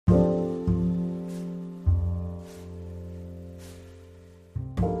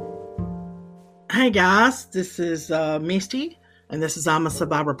Hey guys, this is Misty, and this is I'm a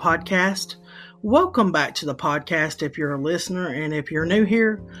Survivor podcast. Welcome back to the podcast if you're a listener, and if you're new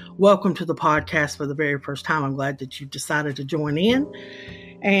here, welcome to the podcast for the very first time. I'm glad that you've decided to join in.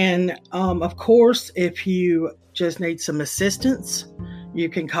 And of course, if you just need some assistance, you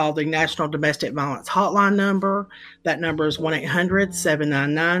can call the National Domestic Violence Hotline number. That number is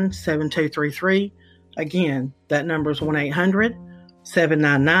 1-800-799-7233. Again, that number is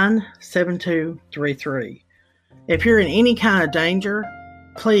 1-800-799-7233. If you're in any kind of danger,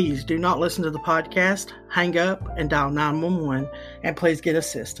 please do not listen to the podcast, hang up, and dial 911, and please get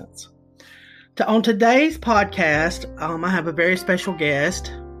assistance. On today's podcast, I have a very special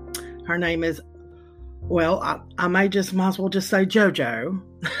guest. Her name is, I might as well just say JoJo.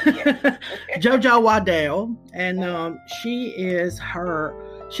 JoJo Waddell. And she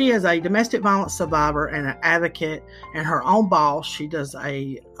is a domestic violence survivor and an advocate, and her own boss. She does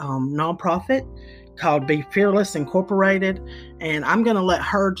a nonprofit called Be Fearless Incorporated, and I'm going to let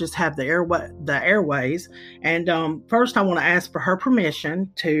her just have the airways. And first, I want to ask for her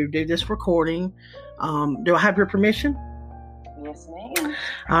permission to do this recording. Do I have your permission? Yes, ma'am.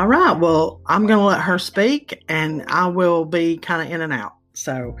 All right. Well, I'm going to let her speak, and I will be kind of in and out.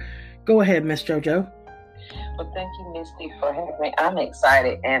 So, go ahead, Miss JoJo. Well, thank you, Misty, for having me. I'm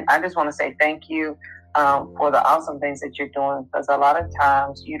excited, and I just want to say thank you for the awesome things that you're doing, because a lot of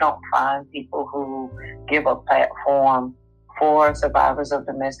times you don't find people who give a platform for survivors of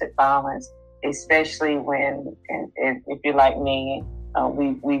domestic violence, especially when, if you're like me,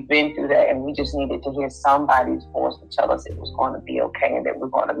 we've been through that, and we just needed to hear somebody's voice to tell us it was going to be okay and that we're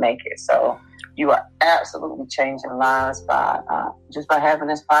going to make it. So you are absolutely changing lives by having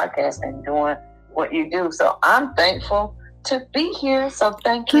this podcast and doing what you do. So I'm thankful to be here. So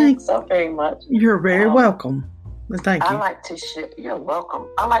thank you so very much. You're very welcome. Thank you. You're welcome.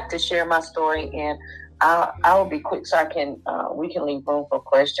 I like to share my story, and I will be quick so we can leave room for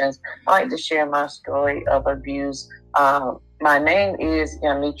questions. I like to share my story of abuse. My name is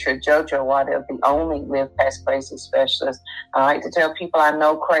Yamitra JoJo Waddell, the only Live Past Crazy specialist. I like to tell people I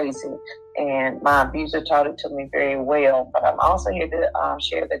know crazy, and my abuser taught it to me very well. But I'm also here to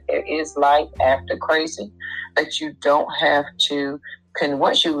share that there is life after crazy, that you don't have to,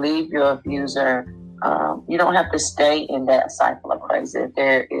 once you leave your abuser, you don't have to stay in that cycle of crazy.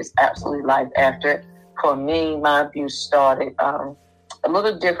 There is absolutely life after it. For me, my abuse started a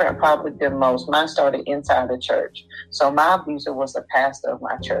little different probably than most. Mine started inside the church. So my abuser was the pastor of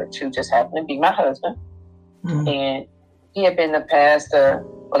my church, who just happened to be my husband. Mm-hmm. And he had been the pastor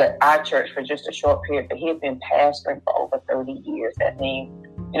at our church for just a short period, but he had been pastoring for over 30 years. That means,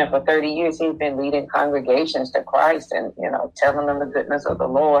 for 30 years, he'd been leading congregations to Christ and, telling them the goodness of the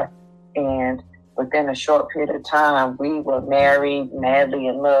Lord. And within a short period of time, we were married, madly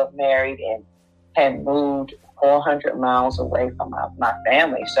in love, married, and had moved 400 miles away from my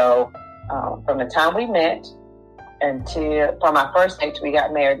family. So from the time we met from our first date till we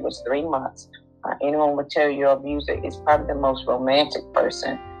got married was 3 months. Anyone would tell you your abuser is probably the most romantic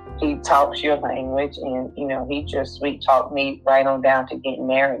person. He talks your language, and he just sweet talked me right on down to getting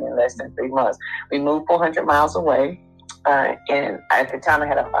married in less than 3 months. We moved 400 miles away, and at the time I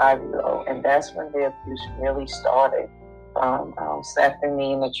had a 5-year-old, and that's when the abuse really started. Slapping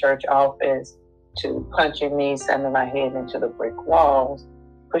me in the church office, to punching me, slamming my head into the brick walls,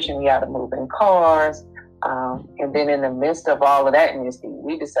 pushing me out of moving cars. And then in the midst of all of that, Misty,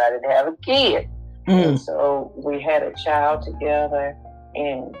 we decided to have a kid. And so we had a child together,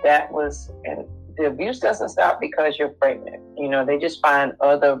 and and the abuse doesn't stop because you're pregnant. They just find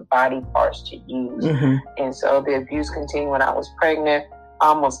other body parts to use. Mm-hmm. And so the abuse continued when I was pregnant. I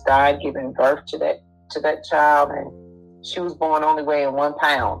almost died giving birth to that child, and she was born only weighing 1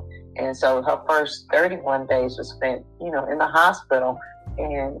 pound. And so her first 31 days was spent, in the hospital.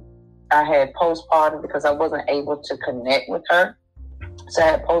 And I had postpartum because I wasn't able to connect with her. So I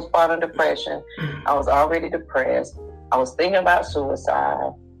had postpartum depression. I was already depressed. I was thinking about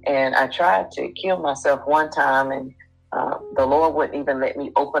suicide. And I tried to kill myself one time, and the Lord wouldn't even let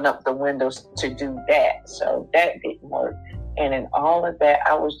me open up the windows to do that. So that didn't work. And in all of that,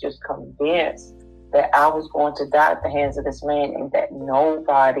 I was just convinced that I was going to die at the hands of this man, and that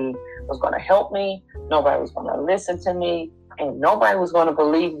nobody was going to help me, nobody was going to listen to me, and nobody was going to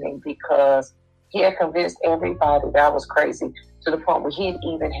believe me, because he had convinced everybody that I was crazy, to the point where he had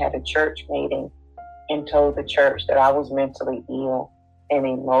even had a church meeting and told the church that I was mentally ill and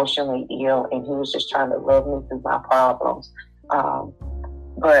emotionally ill, and he was just trying to love me through my problems.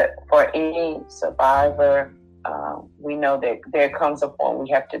 But for any survivor, we know that there comes a point we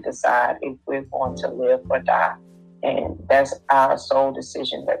have to decide if we're going to live or die. And that's our sole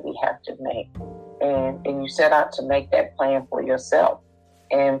decision that we have to make. and you set out to make that plan for yourself.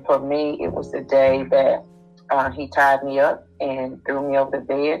 And for me, it was the day that he tied me up and threw me over the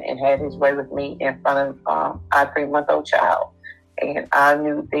bed and had his way with me in front of our 3-month-old child. And I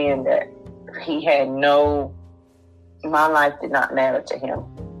knew then that my life did not matter to him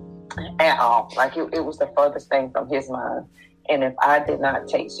at all. Like it was the furthest thing from his mind. And if I did not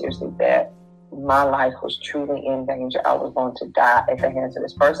take seriously that my life was truly in danger, I was going to die at the hands of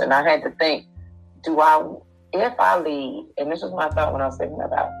this person. I had to think, if I leave, and this was my thought when I was thinking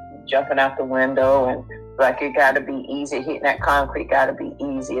about jumping out the window, and like it got to be easy, hitting that concrete got to be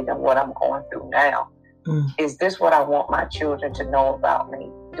easier than what I'm going through now. Is this what I want my children to know about me?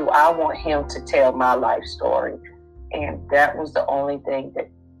 Do I want him to tell my life story? And that was the only thing that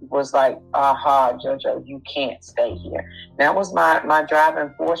was like, aha, JoJo, you can't stay here. That was my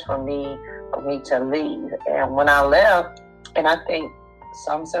driving force for me to leave. And when I left, and I think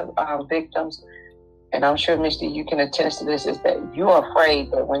some victims, and I'm sure, Misty, you can attest to this, is that you're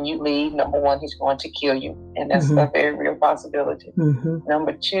afraid that when you leave, number one, he's going to kill you. And that's a very real possibility.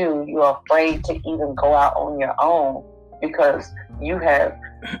 Number two, you're afraid to even go out on your own because you have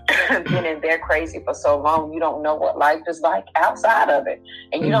been in there crazy for so long. You don't know what life is like outside of it.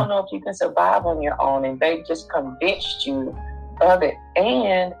 And you don't know if you can survive on your own. And they just convinced you of it.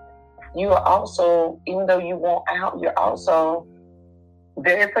 And you are also, even though you want out, you're also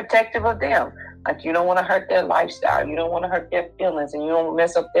very protective of them. Like you don't want to hurt their lifestyle. You don't want to hurt their feelings, and you don't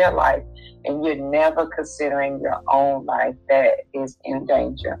mess up their life. And you're never considering your own life that is in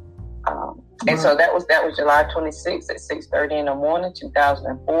danger. And so that was July 26th at 6:30 in the morning,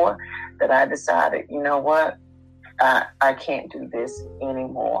 2004, that I decided, you know what, I can't do this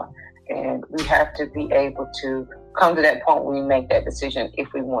anymore. And we have to be able to come to that point where we make that decision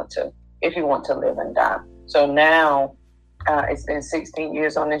if you want to live and die. So now it's been 16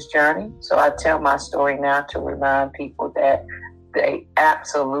 years on this journey. So I tell my story now to remind people that they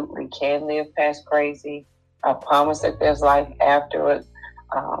absolutely can live past crazy. I promise that there's life after it.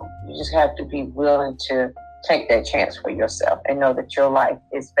 You just have to be willing to take that chance for yourself and know that your life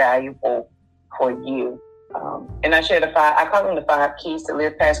is valuable for you. And I share I call them the 5 keys to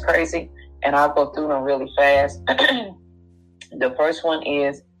live past crazy, and I'll go through them really fast. The first one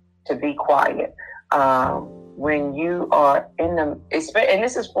is to be quiet. When you are in and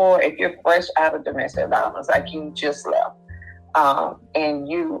this is for if you're fresh out of domestic violence, like you just left, and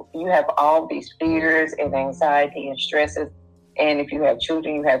you have all these fears and anxiety and stresses. And if you have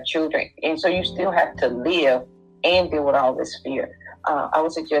children, you have children. And so you still have to live and deal with all this fear. I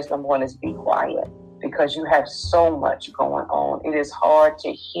would suggest number one is be quiet, because you have so much going on. It is hard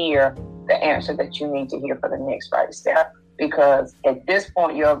to hear the answer that you need to hear for the next right step. Because at this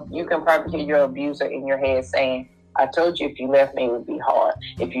point, you can probably hear your abuser in your head saying, I told you if you left me, it would be hard.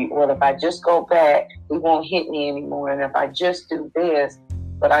 If I just go back, he won't hit me anymore. And if I just do this,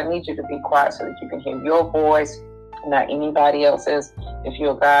 but I need you to be quiet so that you can hear your voice, not anybody else's. If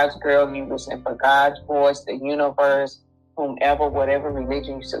you're God's girl, you listen for God's voice, the universe, whomever, whatever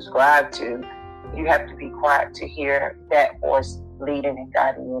religion you subscribe to. You have to be quiet to hear that voice leading and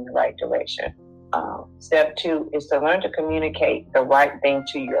guiding you in the right direction. Step 2 is to learn to communicate the right thing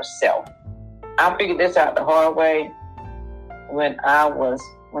to yourself. I figured this out the hard way when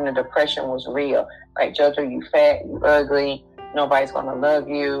the depression was real. Like, JoJo, you fat, you ugly, nobody's gonna love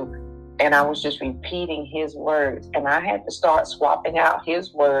you. And I was just repeating his words. And I had to start swapping out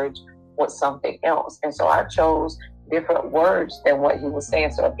his words with something else. And so I chose different words than what he was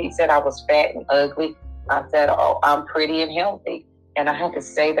saying. So if he said I was fat and ugly, I said, oh, I'm pretty and healthy. And I had to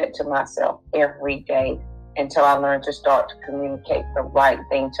say that to myself every day until I learned to start to communicate the right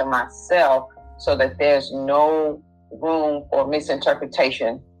thing to myself so that there's no room for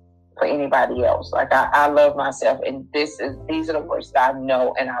misinterpretation for anybody else. Like I love myself, and these are the words that I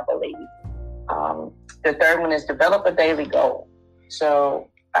know and I believe. The third one is develop a daily goal. So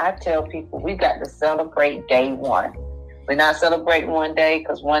I tell people we got to celebrate day one. We're not celebrating one day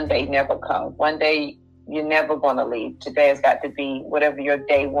because one day never comes. One day you're never going to leave. Today has got to be whatever your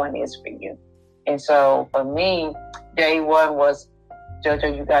day one is for you. And so for me, day one was,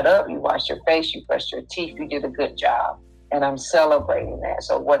 JoJo, you got up, you washed your face, you brushed your teeth, you did a good job. And I'm celebrating that.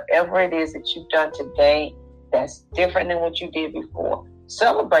 So whatever it is that you've done today that's different than what you did before,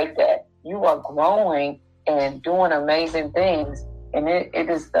 celebrate that. You are growing and doing amazing things. And it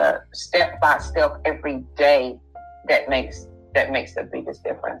is the step by step every day that makes the biggest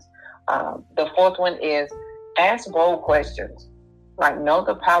difference. The fourth one is ask bold questions. Like, know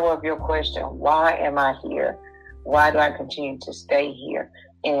the power of your question. Why am I here? Why do I continue to stay here?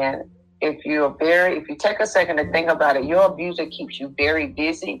 And if you take a second to think about it, your abuser keeps you very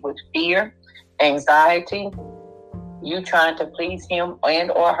busy with fear anxiety, you trying to please him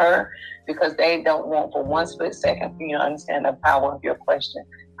and or her, because they don't want for one split second for you to understand the power of your question.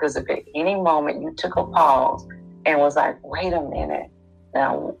 Because if at any moment you took a pause and was like, wait a minute,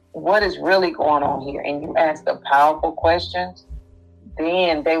 now what is really going on here? And you asked the powerful questions,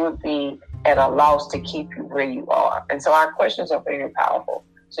 then they would be at a loss to keep you where you are. And so our questions are very powerful.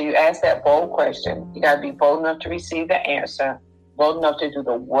 So you ask that bold question. You got to be bold enough to receive the answer, bold enough to do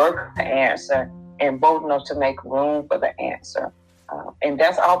the work to answer, and bold enough to make room for the answer. And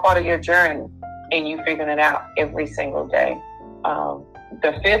that's all part of your journey, and you figuring it out every single day.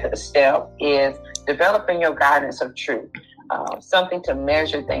 The fifth step is developing your guidance of truth, something to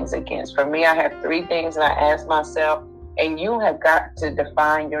measure things against. For me, I have 3 things that I ask myself, and you have got to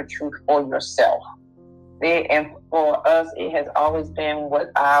define your truth for yourself. And for us, it has always been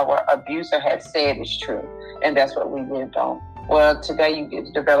what our abuser has said is true, and that's what we lived on. Well, today you get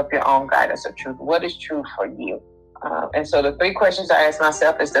to develop your own guidance of truth. What is true for you? And so the 3 questions I ask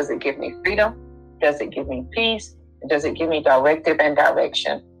myself is, does it give me freedom? Does it give me peace? Does it give me directive and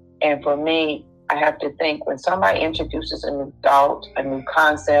direction? And for me, I have to think, when somebody introduces a new thought, a new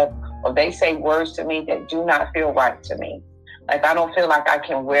concept, or they say words to me that do not feel right to me, like I don't feel like I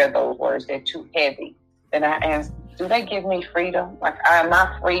can wear those words, they're too heavy, then I ask, do they give me freedom? Like, am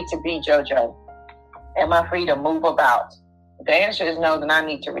I free to be JoJo? Am I free to move about? If the answer is no, then I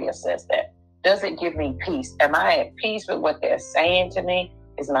need to reassess that. Does it give me peace? Am I at peace with what they're saying to me?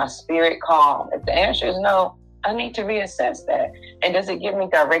 Is my spirit calm? If the answer is no, I need to reassess that. And does it give me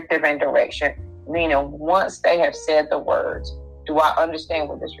directive and direction? Meaning, once they have said the words, do I understand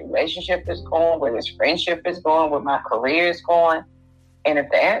where this relationship is going, where this friendship is going, where my career is going? And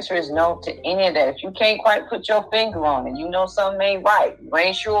if the answer is no to any of that, if you can't quite put your finger on it, you know something ain't right, you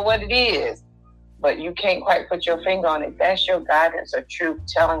ain't sure what it is, but you can't quite put your finger on it, that's your guidance or truth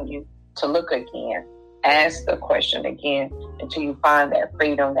telling you to look again, ask the question again until you find that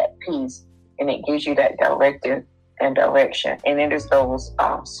freedom, that peace, and it gives you that directive and direction. And it is those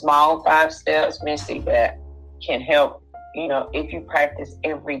small 5 steps, Missy, that can help, if you practice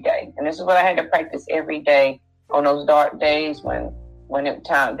every day. And this is what I had to practice every day on those dark days when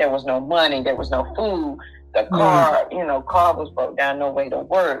there was no money, there was no food, the car, car was broke down, no way to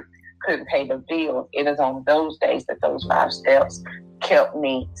work, couldn't pay the bill. It is on those days that those 5 steps kept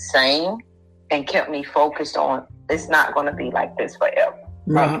me sane and kept me focused on, it's not going to be like this forever.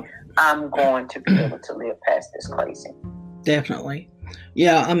 Right. I'm going to be able to live past this crazy. Definitely.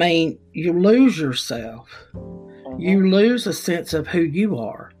 Yeah, I mean, you lose yourself. Mm-hmm. You lose a sense of who you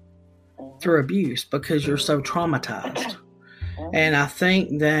are through abuse because you're so traumatized. Mm-hmm. And I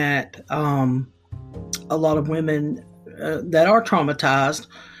think that a lot of women that are traumatized,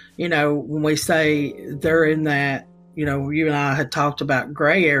 when we say they're in that, you and I had talked about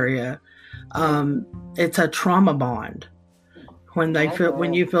gray area, it's a trauma bond.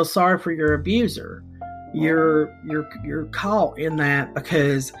 When you feel sorry for your abuser, you're caught in that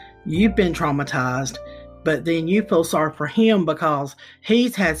because you've been traumatized, but then you feel sorry for him because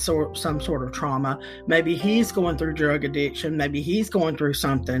he's had some sort of trauma. Maybe he's going through drug addiction. Maybe he's going through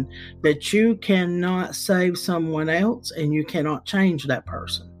something, but you cannot save someone else and you cannot change that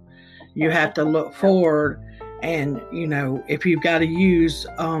person. You have to look forward and, if you've got to use,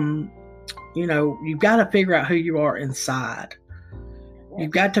 you've got to figure out who you are inside.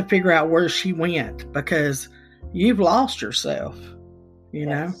 You've got to figure out where she went because you've lost yourself,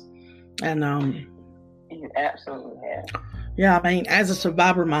 know? And, you absolutely have. Yeah, I mean, as a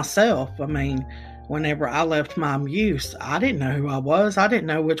survivor myself, whenever I left my abuse, I didn't know who I was. I didn't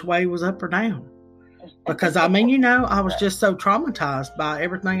know which way was up or down. Because, I was just so traumatized by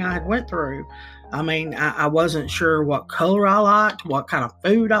everything I had went through. I wasn't sure what color I liked, what kind of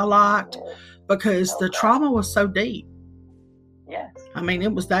food I liked, because the trauma was so deep. Yes.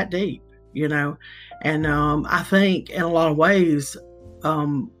 It was that deep, And I think in a lot of ways,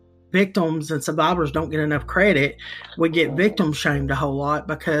 victims and survivors don't get enough credit. We get victim shamed a whole lot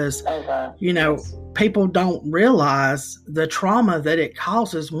because, people don't realize the trauma that it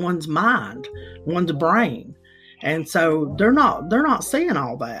causes one's mind, one's brain. And so they're not seeing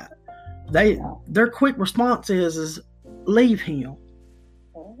all that. Their quick response is leave him.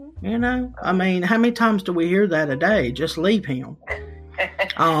 How many times do we hear that a day? Just leave him.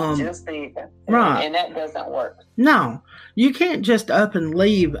 Just leave him. Right. And that doesn't work. No, you can't just up and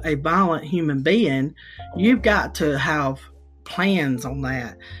leave a violent human being. You've got to have plans on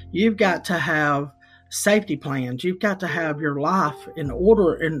that. You've got to have safety plans. You've got to have your life in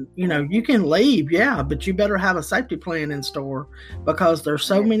order. And, you can leave, yeah, but you better have a safety plan in store because there's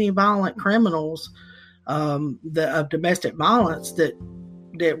so many violent criminals of domestic violence that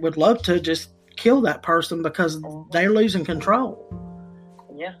would love to just kill that person because they're losing control.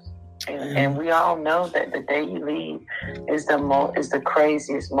 Yes. And we all know that the day you leave is the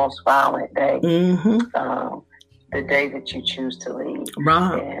craziest, most violent day. The day that you choose to leave.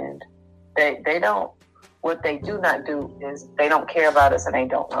 Right. And they don't, what they do not do is they don't care about us and they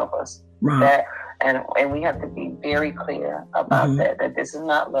don't love us. Right. And we have to be very clear about that this is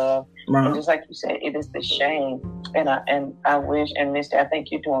not love. Right. And just like you said, it is the shame. And I wish, and Misty, I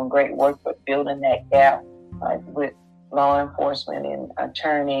think you're doing great work with building that gap, like with law enforcement and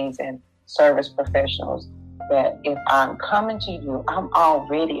attorneys and service professionals, that if I'm coming to you, I'm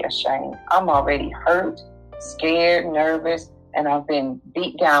already ashamed. I'm already hurt, scared, nervous, and I've been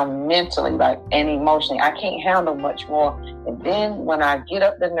beat down mentally, and emotionally. I can't handle much more. And then when I get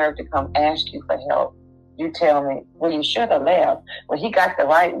up the nerve to come ask you for help, you tell me, well, you should have left. Well, he got the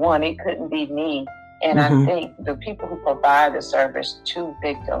right one. It couldn't be me. And I think the people who provide the service to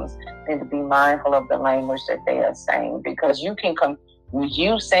victims need to be mindful of the language that they are saying, because you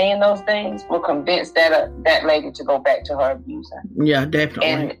saying those things will convince that lady to go back to her abuser. Yeah, definitely.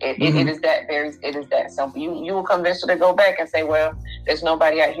 And it is that simple. You will convince her to go back and say, well, there's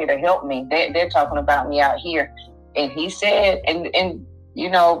nobody out here to help me. They're talking about me out here. And he said, and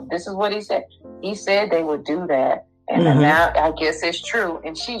this is what he said. He said they would do that. And now I guess it's true.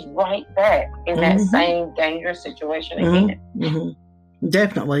 And she's right back in that same dangerous situation again.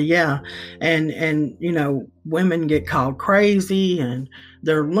 Definitely, yeah. And women get called crazy and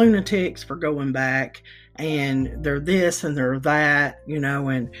they're lunatics for going back, and they're this and they're that,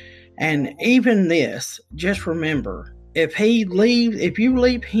 and even this, just remember, if you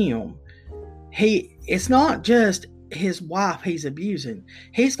leave him, it's not just his wife he's abusing.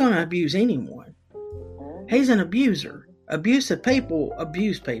 He's going to abuse anyone. He's an abuser. Abusive people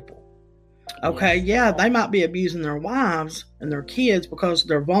abuse people. Okay, yeah, they might be abusing their wives and their kids because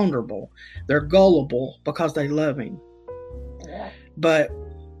they're vulnerable. They're gullible because they love him. But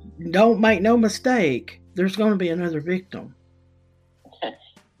don't make no mistake, there's going to be another victim.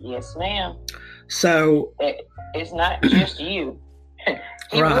 Yes, ma'am. So it's not just you.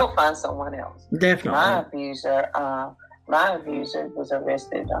 He will find someone else. Definitely. My abuser was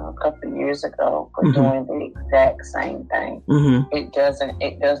arrested a couple of years ago for doing the exact same thing. It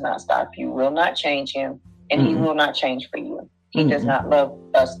does not stop. You will not change him, and he will not change for you. He does not love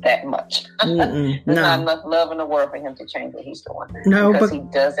us that much. There's not enough love in the world for him to change what he's doing. No, because he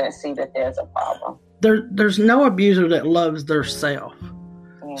doesn't see that there's a problem. There's no abuser that loves their self.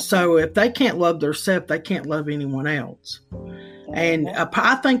 So if they can't love their self, they can't love anyone else. And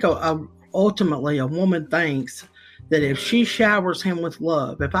I think ultimately a woman thinks that if she showers him with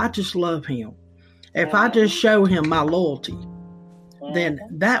love, if I just love him, if I just show him my loyalty, then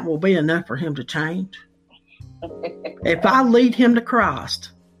that will be enough for him to change. If I lead him to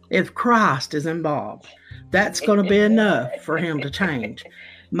Christ, if Christ is involved, that's going to be enough for him to change.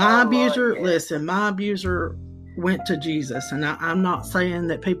 My abuser went to Jesus, and I'm not saying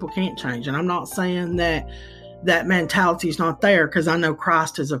that people can't change, and I'm not saying that mentality is not there, because I know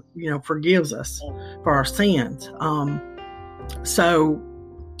Christ forgives us for our sins.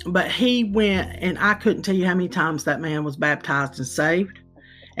 But he went, and I couldn't tell you how many times that man was baptized and saved,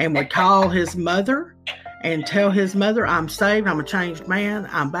 and would call his mother and tell his mother, I'm saved, I'm a changed man,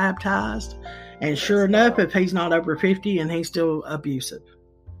 I'm baptized. And sure enough, if he's not over 50 and he's still abusive,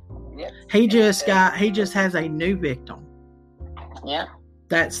 he just has a new victim. Yeah.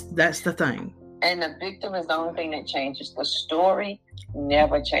 That's the thing. And the victim is the only thing that changes. The story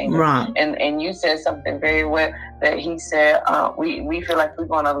never changes. Right. And you said something very well, that he said, we feel like we're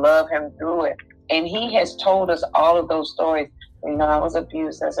going to love him through it. And he has told us all of those stories. I was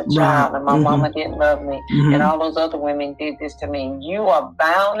abused as a child, and my mama didn't love me, and all those other women did this to me. You are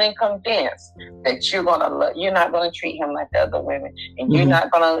bound and convinced that you're not going to treat him like the other women, and you're not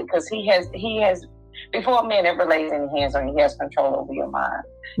going to, because he has, before a man ever lays any hands on you, he has control over your mind.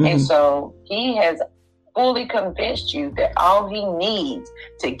 And so he has fully convinced you that all he needs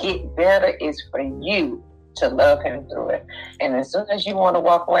to get better is for you to love him through it. And as soon as you want to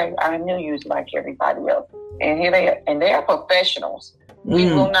walk away, I knew you was like everybody else. And here they are. And they are professionals. We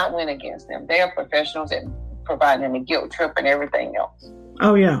will not win against them. They are professionals at providing the guilt trip and everything else.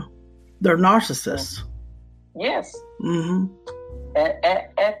 Oh, yeah. They're narcissists. Yes.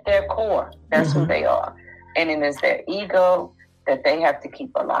 At their core, that's who they are. And it is their ego that they have to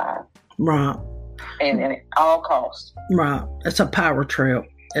keep alive. Right. And at all costs. Right. It's a power trip.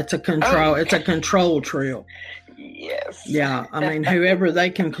 It's a control. It's a control trip. Yes. Yeah. I mean, whoever they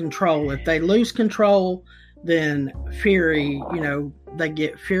can control. If they lose control, then fury, they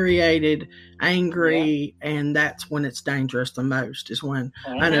get furiated, angry, and that's when it's dangerous the most, is when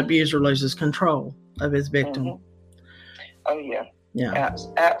an abuser loses control of his victim. Oh, yeah. Yeah.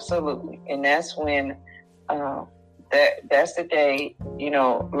 Absolutely. And that's when that's the day,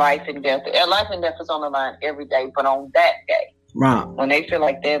 life and death is on the line every day, but on that day, right, when they feel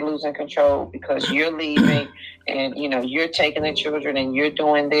like they're losing control because you're leaving and, you're taking the children and you're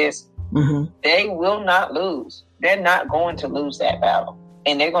doing this, they will not lose. They're not going to lose that battle.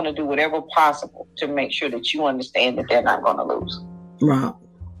 And they're going to do whatever possible to make sure that you understand that they're not going to lose. Right.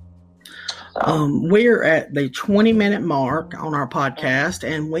 We're at the 20-minute mark on our podcast,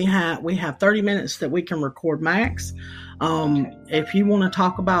 and we have 30 minutes that we can record max. If you want to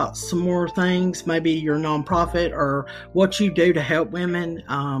talk about some more things, maybe your nonprofit or what you do to help women,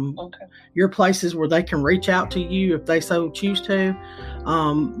 your places where they can reach out to you if they so choose to.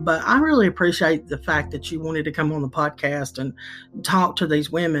 But I really appreciate the fact that you wanted to come on the podcast and talk to these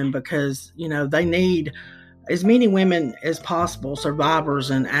women, because, they need as many women as possible, survivors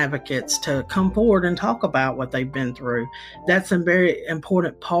and advocates, to come forward and talk about what they've been through. That's a very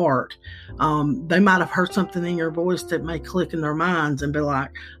important part. They might have heard something in your voice that may click in their minds and be like,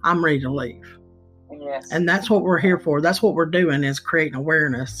 I'm ready to leave. Yes. And that's what we're here for. That's what we're doing, is creating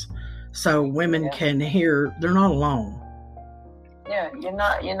awareness so women can hear they're not alone. Yeah, you're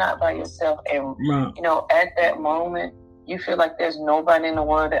not by yourself. And, at that moment, you feel like there's nobody in the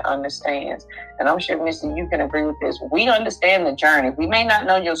world that understands. And I'm sure, Missy, you can agree with this. We understand the journey. We may not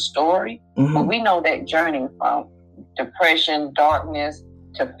know your story, but we know that journey from depression, darkness,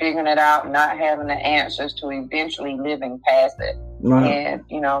 to figuring it out, not having the answers, to eventually living past it. And,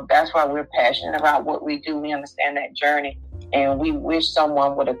 that's why we're passionate about what we do. We understand that journey. And we wish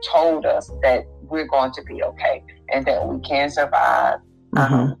someone would have told us that we're going to be okay and that we can survive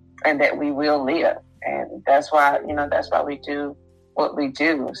and that we will live. And that's why we do what we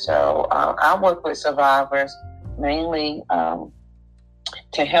do. So I work with survivors mainly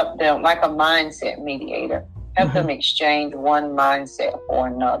to help them, like a mindset mediator, help them exchange one mindset for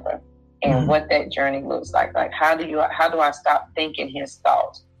another, and what that journey looks like. Like, how do I stop thinking his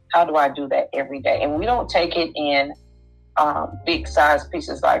thoughts? How do I do that every day? And we don't take it in big size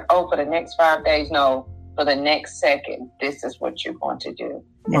pieces like, for the next 5 days. No, for the next second, this is what you're going to do.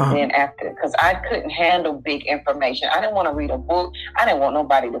 And then after, because I couldn't handle big information. I didn't want to read a book. I didn't want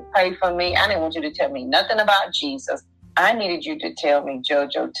nobody to pray for me. I didn't want you to tell me nothing about Jesus. I needed you to tell me,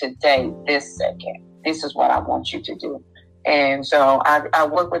 JoJo, today, this second, this is what I want you to do. And so I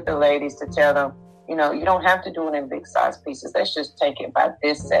work with the ladies to tell them, you don't have to do it in big size pieces. Let's just take it by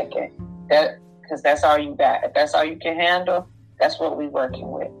this second. Because that's all you got. If that's all you can handle, that's what we're working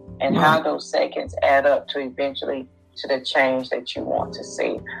with. And how those seconds add up to eventually to the change that you want to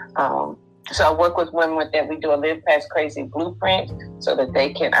see. So I work with women with that. We do a Live Past Crazy blueprint so that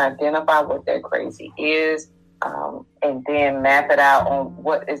they can identify what their crazy is, and then map it out on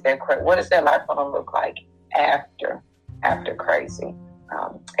what is their life going to look like after crazy.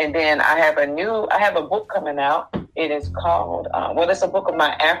 And then I have a book coming out. It is called, it's a book of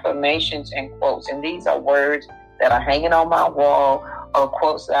my affirmations and quotes. And these are words that are hanging on my wall, or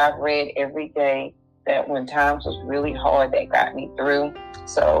quotes that I've read every day that when times was really hard, that got me through.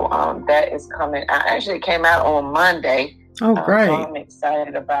 So that is coming. It came out on Monday. Oh, great. So I'm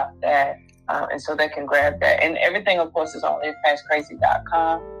excited about that. And so they can grab that. And everything, of course, is on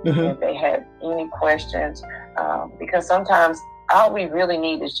livepastcrazy.com. If they have any questions, because sometimes all we really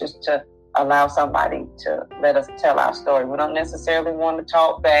need is just to allow somebody to let us tell our story. We don't necessarily want to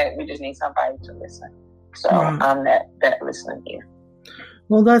talk back. We just need somebody to listen. So I'm that listening ear.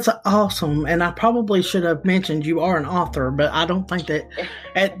 Well, that's awesome. And I probably should have mentioned you are an author, but I don't think that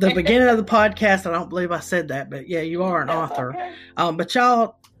at the beginning of the podcast, I don't believe I said that. But yeah, you are an author. Okay. But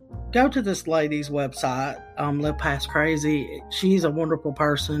y'all go to this lady's website, Live Past Crazy. She's a wonderful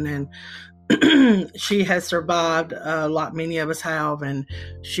person, and she has survived like many of us have. And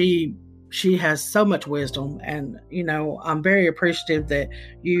she has so much wisdom. And, I'm very appreciative that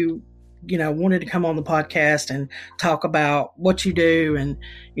you wanted to come on the podcast and talk about what you do and,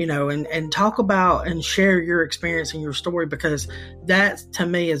 and talk about and share your experience and your story, because that to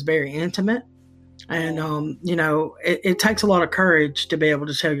me is very intimate. And, it takes a lot of courage to be able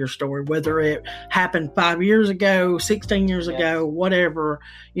to tell your story, whether it happened 5 years ago, 16 years ago, whatever,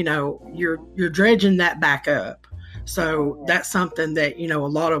 you're dredging that back up. So that's something that, a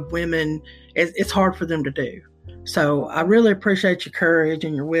lot of women, it's hard for them to do. So I really appreciate your courage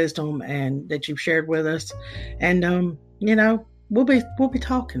and your wisdom and that you've shared with us. And, we'll be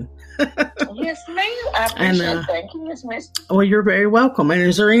talking. Yes, ma'am. I appreciate it. Thank you, Miss Miss. Well, you're very welcome. And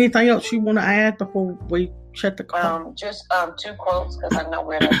is there anything else you want to add before we shut the call? Just 2 quotes, because I know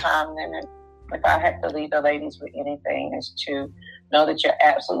we're at a time limit. If I have to leave the ladies with anything, is to know that you're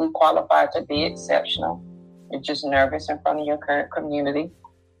absolutely qualified to be exceptional. You're just nervous in front of your current community.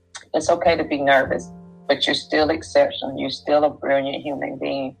 It's okay to be nervous, but you're still exceptional. You're still a brilliant human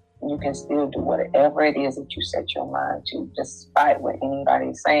being. You can still do whatever it is that you set your mind to, despite what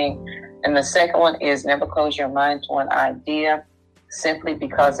anybody's saying. And the second one is never close your mind to an idea simply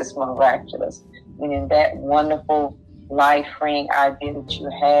because it's miraculous. Meaning that wonderful, life-freeing idea that you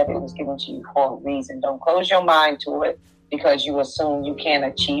have, it was given to you for a reason. Don't close your mind to it because you assume you can't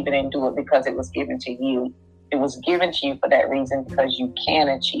achieve it and do it because it was given to you. It was given to you for that reason because you can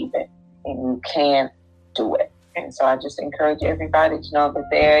achieve it and you can do it. And so I just encourage everybody to know that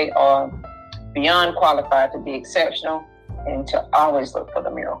they are beyond qualified to be exceptional and to always look for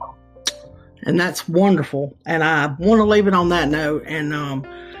the miracle. And that's wonderful. And I want to leave it on that note. And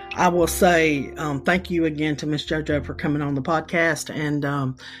I will say thank you again to Miss JoJo for coming on the podcast.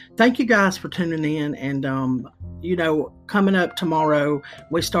 And thank you guys for tuning in. And, coming up tomorrow,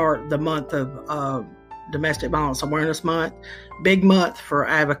 we start the month of Domestic Violence Awareness Month. Big month for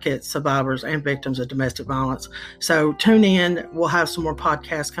advocates, survivors, and victims of domestic violence. So tune in. We'll have some more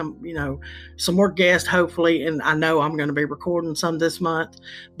podcasts come, some more guests, hopefully. And I know I'm going to be recording some this month.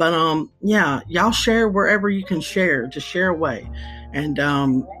 But y'all share wherever you can share. Just share away. And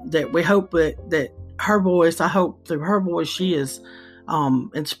that we hope that her voice, I hope through her voice, she has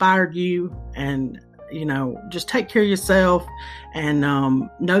inspired you. And just take care of yourself and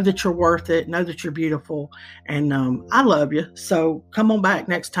know that you're worth it. Know that you're beautiful. And I love you. So come on back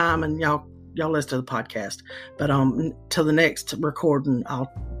next time and y'all listen to the podcast. But till the next recording, I'll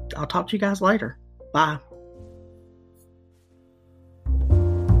talk to you guys later. Bye.